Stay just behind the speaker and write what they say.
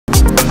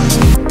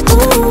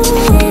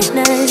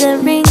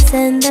diamonds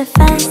and the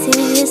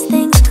fanciest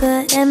things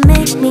couldn't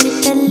make me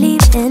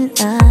believe in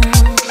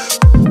us.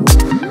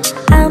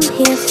 I'm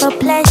here for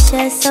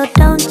pleasure, so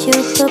don't you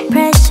put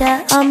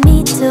pressure on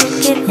me to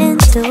give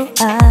into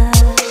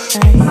us.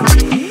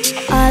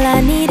 All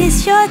I need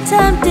is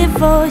short-term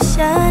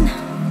devotion.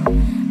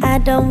 I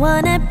don't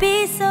wanna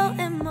be so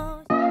emotional.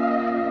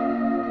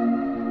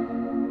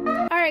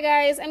 Alright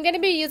guys, I'm going to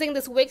be using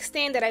this wig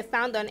stand that I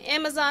found on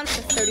Amazon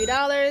for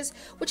 $30,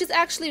 which is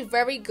actually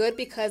very good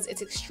because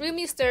it's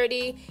extremely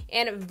sturdy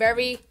and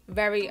very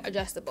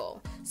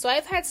adjustable. So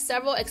I've had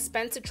several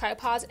expensive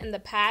tripods in the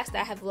past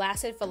that have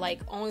lasted for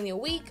like only a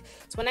week.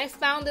 So when I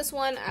found this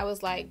one, I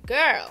was like,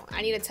 girl,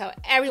 I need to tell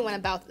everyone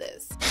about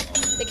this.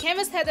 The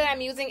canvas head that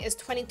I'm using is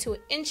 22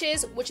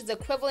 inches, which is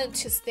equivalent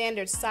to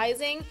standard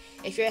sizing.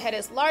 If your head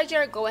is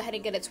larger, go ahead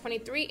and get a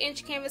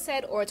 23-inch canvas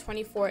head or a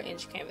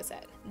 24-inch canvas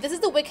head. This is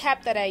the wig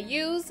cap that I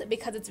use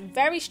because it's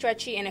very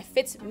stretchy and it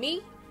fits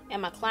me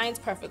and my clients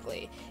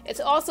perfectly. It's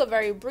also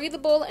very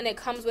breathable and it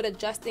comes with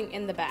adjusting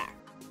in the back.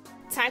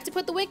 Time to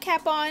put the wig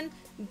cap on.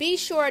 Be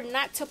sure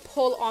not to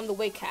pull on the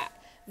wig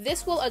cap.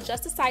 This will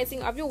adjust the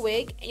sizing of your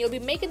wig and you'll be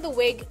making the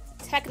wig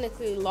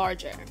technically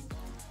larger.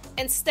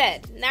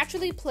 Instead,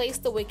 naturally place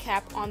the wig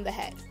cap on the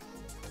head.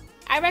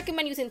 I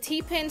recommend using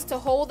T-pins to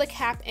hold the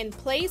cap in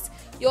place.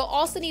 You'll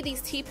also need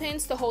these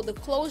T-pins to hold the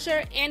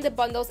closure and the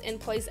bundles in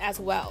place as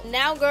well.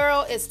 Now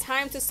girl, it's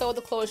time to sew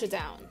the closure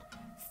down.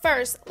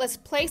 First, let's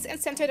place and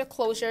center the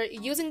closure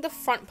using the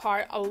front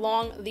part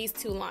along these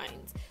two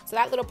lines. So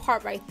that little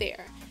part right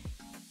there.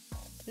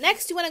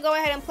 Next, you want to go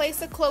ahead and place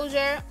the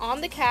closure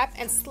on the cap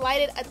and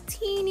slide it a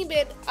teeny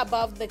bit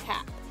above the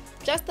cap.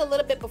 Just a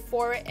little bit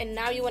before it, and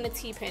now you want to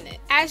T-pin it.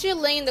 As you're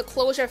laying the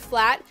closure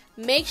flat,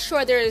 make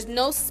sure there is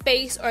no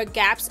space or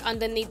gaps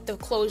underneath the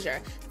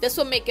closure. This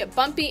will make it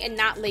bumpy and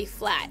not lay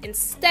flat.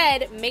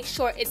 Instead, make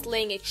sure it's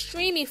laying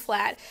extremely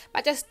flat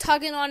by just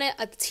tugging on it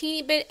a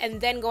teeny bit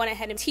and then going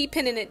ahead and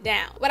T-pinning it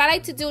down. What I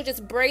like to do is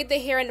just braid the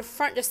hair in the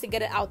front just to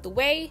get it out the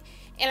way.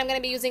 And I'm going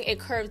to be using a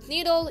curved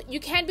needle. You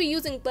can be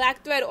using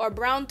black thread or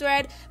brown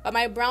thread, but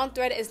my brown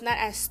thread is not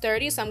as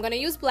sturdy, so I'm going to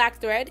use black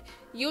thread.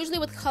 Usually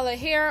with color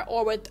hair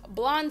or with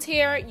blonde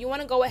hair, you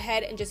want to go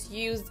ahead and just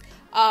use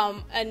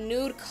a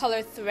nude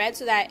color thread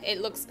so that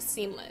it looks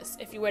seamless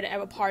if you were to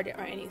ever part it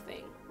or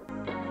anything.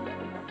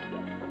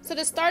 So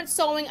to start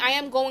sewing, I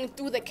am going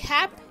through the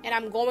cap and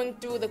I'm going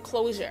through the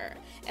closure.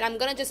 And I'm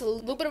going to just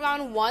loop it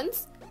around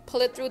once,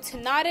 pull it through to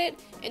knot it,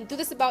 and do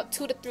this about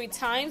 2 to 3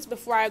 times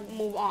before I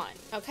move on,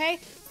 okay?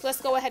 So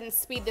let's go ahead and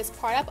speed this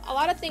part up. A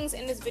lot of things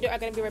in this video are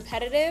going to be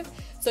repetitive,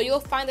 so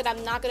you'll find that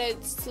I'm not going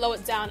to slow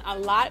it down a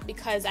lot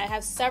because I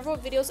have several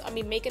videos on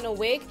me making a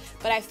wig,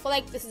 but I feel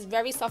like this is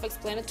very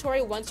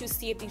self-explanatory once you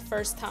see it the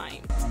first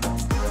time.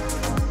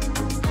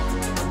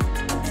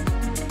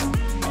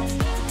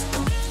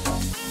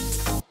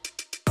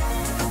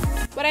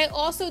 What I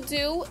also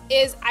do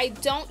is I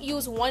don't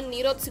use one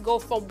needle to go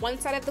from one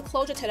side of the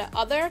closure to the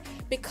other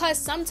because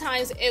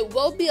sometimes it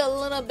will be a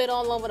little bit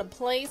all over the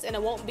place and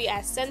it won't be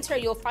at center.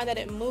 You'll find that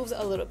it moves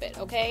a little bit,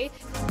 okay?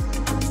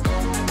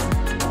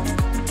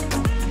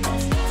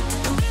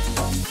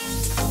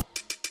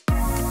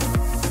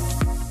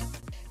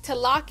 To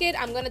lock it,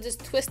 I'm going to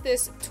just twist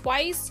this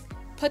twice,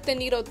 put the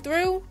needle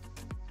through,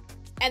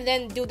 and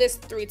then do this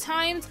 3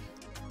 times.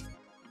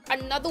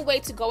 Another way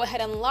to go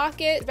ahead and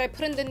lock it is by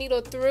putting the needle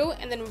through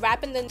and then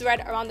wrapping the thread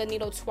around the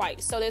needle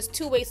twice. So there's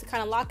 2 ways to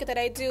kind of lock it that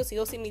I do, so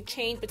you'll see me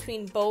change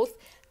between both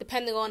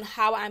depending on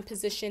how I'm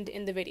positioned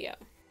in the video.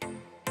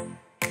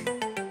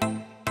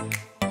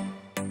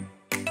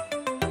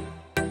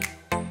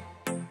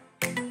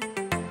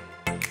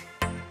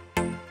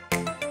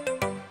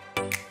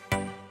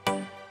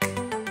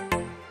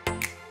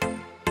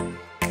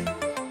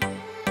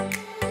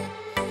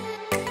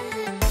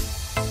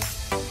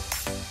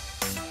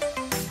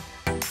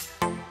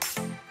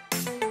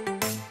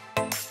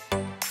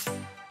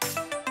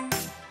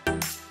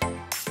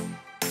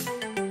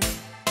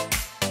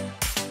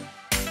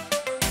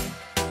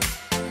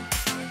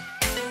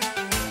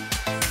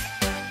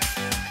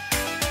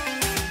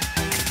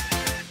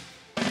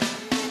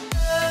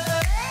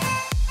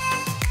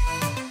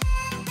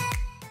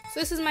 So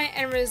this is my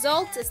end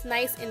result. It's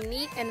nice and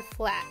neat and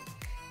flat.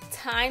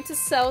 Time to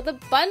sew the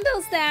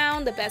bundles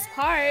down, the best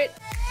part.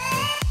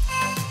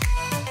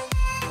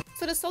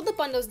 So to sew the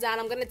bundles down,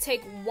 I'm going to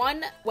take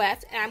one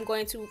weft and I'm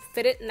going to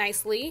fit it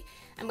nicely.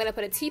 I'm going to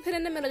put a T-pin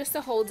in the middle just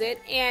to hold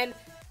it. And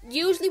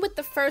usually with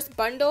the first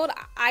bundle,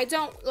 I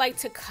don't like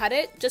to cut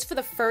it just for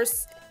the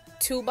first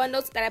 2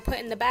 bundles that I put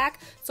in the back.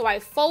 So I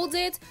fold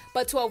it,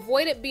 but to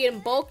avoid it being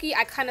bulky,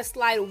 I kind of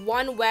slide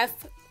one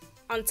weft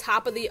on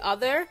top of the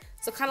other.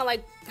 So kind of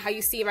like how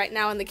you see right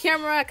now in the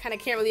camera. I kind of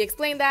can't really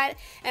explain that.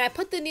 And I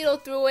put the needle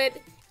through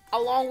it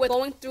along with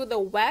going through the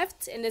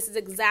weft. And this is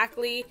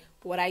exactly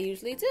what I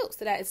usually do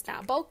so that it's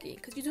not bulky.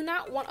 Because you do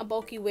not want a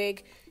bulky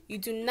wig. You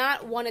do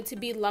not want it to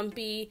be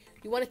lumpy.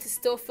 You want it to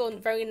still feel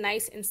very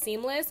nice and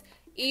seamless,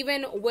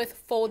 even with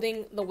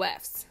folding the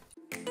wefts.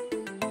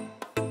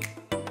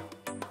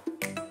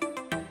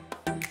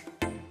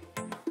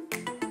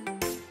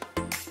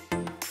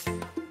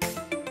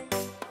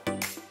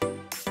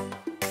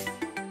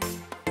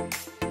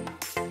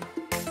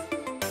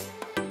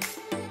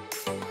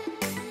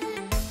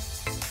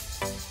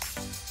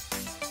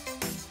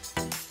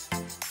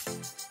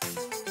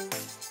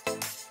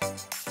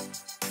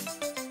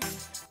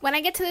 When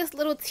I get to this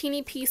little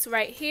teeny piece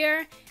right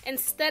here,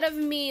 instead of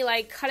me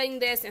like cutting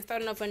this and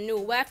starting off a new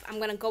weft, I'm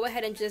gonna go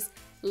ahead and just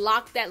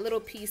lock that little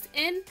piece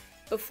in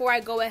before I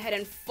go ahead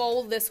and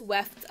fold this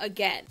weft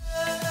again.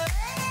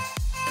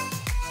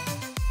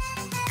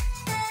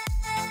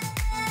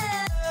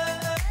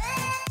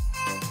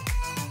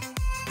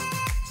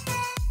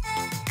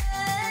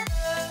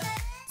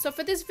 So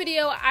for this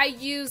video, I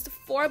used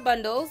 4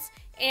 bundles,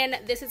 and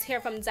this is hair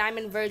from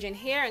Diamond Virgin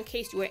Hair, in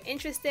case you were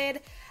interested.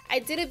 I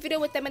did a video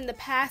with them in the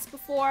past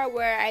before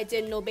where I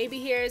did no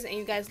baby hairs, and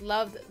you guys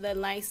loved the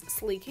nice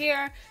sleek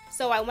hair.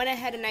 So I went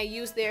ahead and I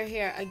used their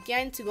hair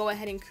again to go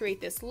ahead and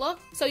create this look.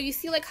 So you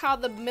see like how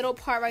the middle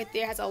part right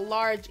there has a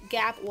large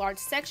gap, large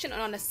section,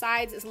 and on the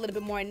sides it's a little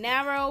bit more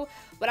narrow.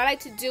 What I like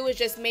to do is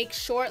just make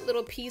short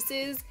little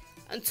pieces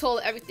until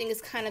everything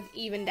is kind of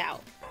evened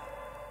out.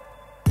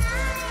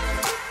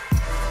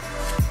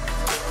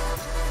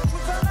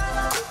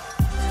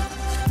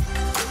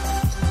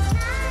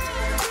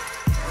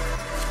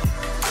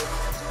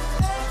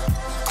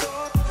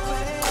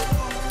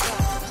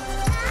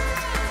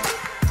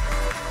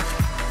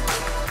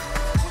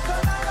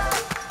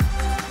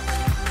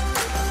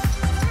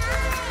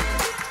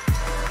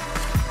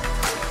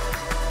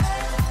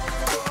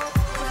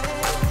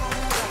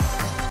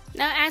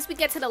 As we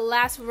get to the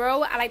last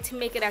row, I like to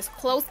make it as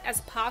close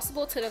as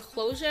possible to the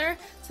closure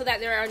so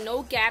that there are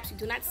no gaps. You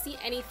do not see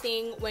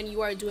anything when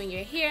you are doing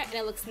your hair, and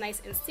it looks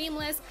nice and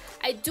seamless.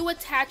 I do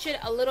attach it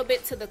a little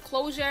bit to the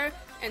closure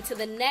and to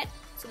the net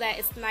so that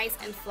it's nice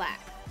and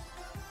flat.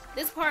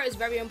 This part is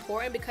very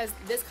important because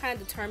this kind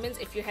of determines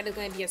if your head is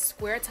going to be a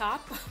square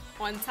top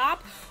on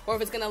top or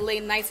if it's going to lay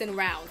nice and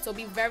round. So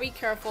be very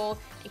careful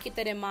and keep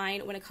that in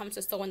mind when it comes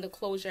to sewing the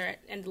closure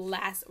and the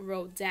last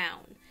row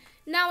down.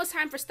 Now it's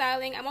time for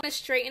styling. I'm going to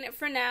straighten it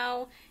for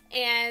now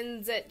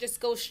and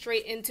just go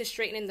straight into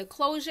straightening the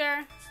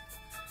closure.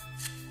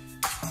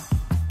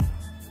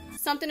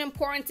 Something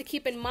important to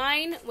keep in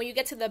mind, when you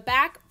get to the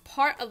back,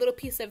 part a little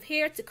piece of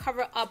hair to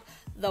cover up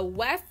the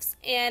wefts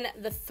and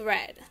the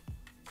thread.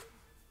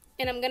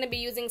 And I'm going to be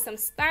using some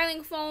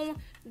styling foam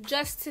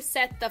just to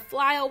set the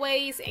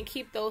flyaways and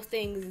keep those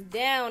things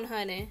down,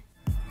 honey.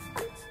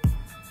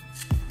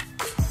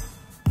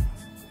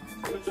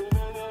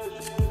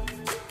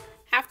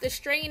 After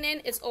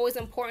straightening, it's always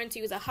important to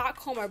use a hot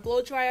comb or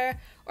blow dryer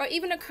or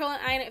even a curling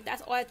iron if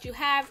that's all that you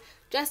have,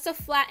 just to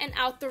flatten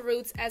out the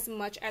roots as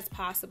much as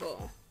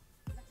possible.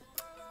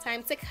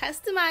 Time to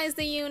customize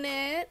the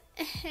unit.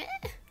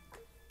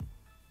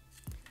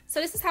 So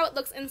this is how it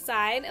looks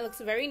inside. It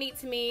looks very neat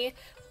to me,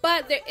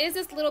 but there is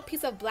this little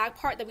piece of black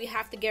part that we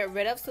have to get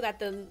rid of so that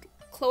the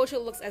closure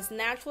looks as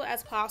natural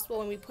as possible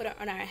when we put it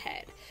on our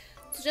head.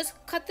 So just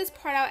cut this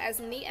part out as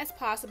neat as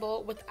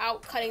possible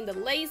without cutting the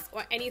lace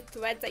or any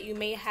threads that you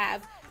may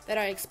have that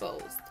are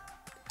exposed.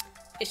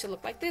 It should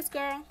look like this,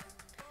 girl.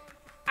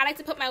 I like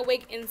to put my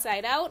wig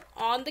inside out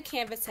on the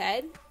canvas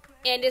head.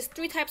 And there's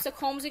 3 types of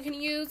combs you can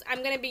use.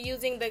 I'm going to be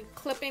using the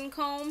clip-in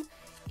comb.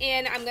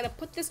 And I'm going to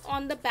put this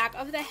on the back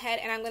of the head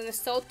and I'm going to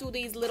sew through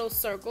these little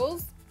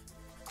circles.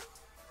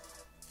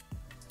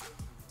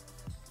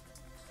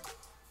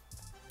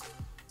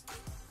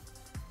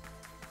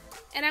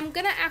 And I'm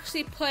gonna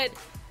actually put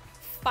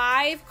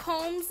 5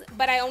 combs,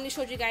 but I only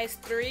showed you guys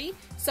 3.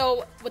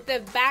 So with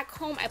the back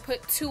comb, I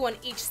put 2 on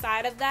each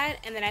side of that,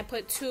 and then I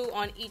put 2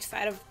 on each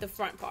side of the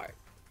front part.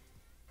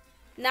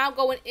 Now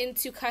going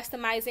into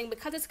customizing,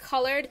 because it's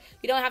colored,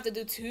 you don't have to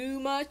do too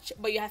much,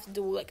 but you have to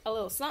do like a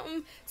little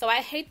something. So I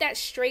hate that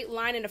straight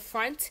line in the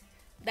front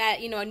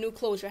that, you know, a new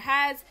closure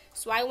has.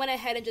 So I went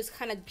ahead and just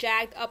kind of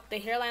jagged up the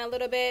hairline a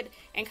little bit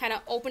and kind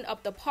of opened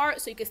up the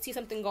part so you can see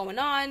something going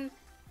on.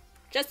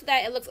 Just so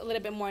that it looks a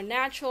little bit more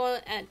natural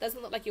and it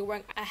doesn't look like you're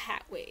wearing a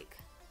hat wig.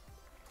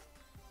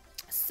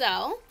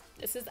 So,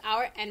 this is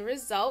our end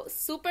result.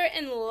 Super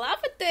in love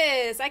with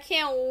this. I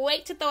can't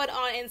wait to throw it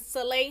on and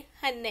slay,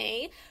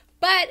 honey.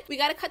 But we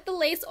gotta cut the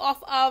lace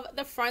off of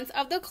the front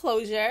of the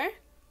closure.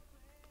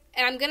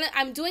 And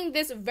I'm doing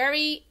this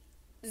very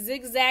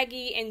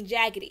zigzaggy and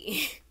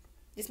jaggedy.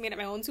 Just made up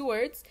my own 2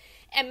 words.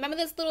 And remember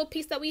this little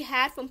piece that we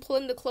had from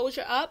pulling the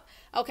closure up?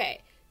 Okay.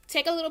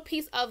 Take a little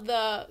piece of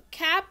the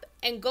cap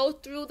and go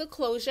through the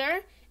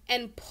closure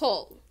and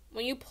pull.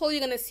 When you pull, you're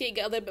going to see it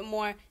get a little bit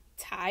more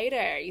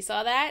tighter. You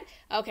saw that?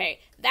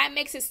 Okay, that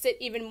makes it sit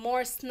even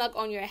more snug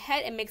on your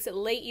head and makes it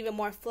lay even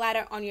more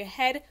flatter on your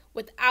head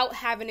without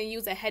having to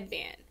use a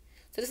headband.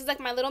 So this is like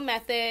my little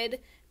method.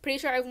 Pretty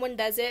sure everyone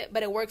does it,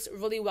 but it works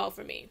really well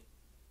for me.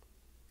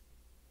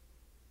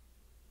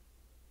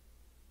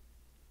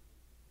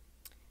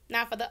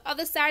 Now for the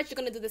other side, you're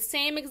going to do the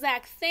same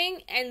exact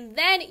thing, and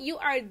then you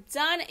are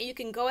done, and you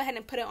can go ahead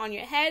and put it on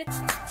your head.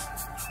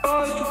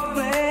 Oh,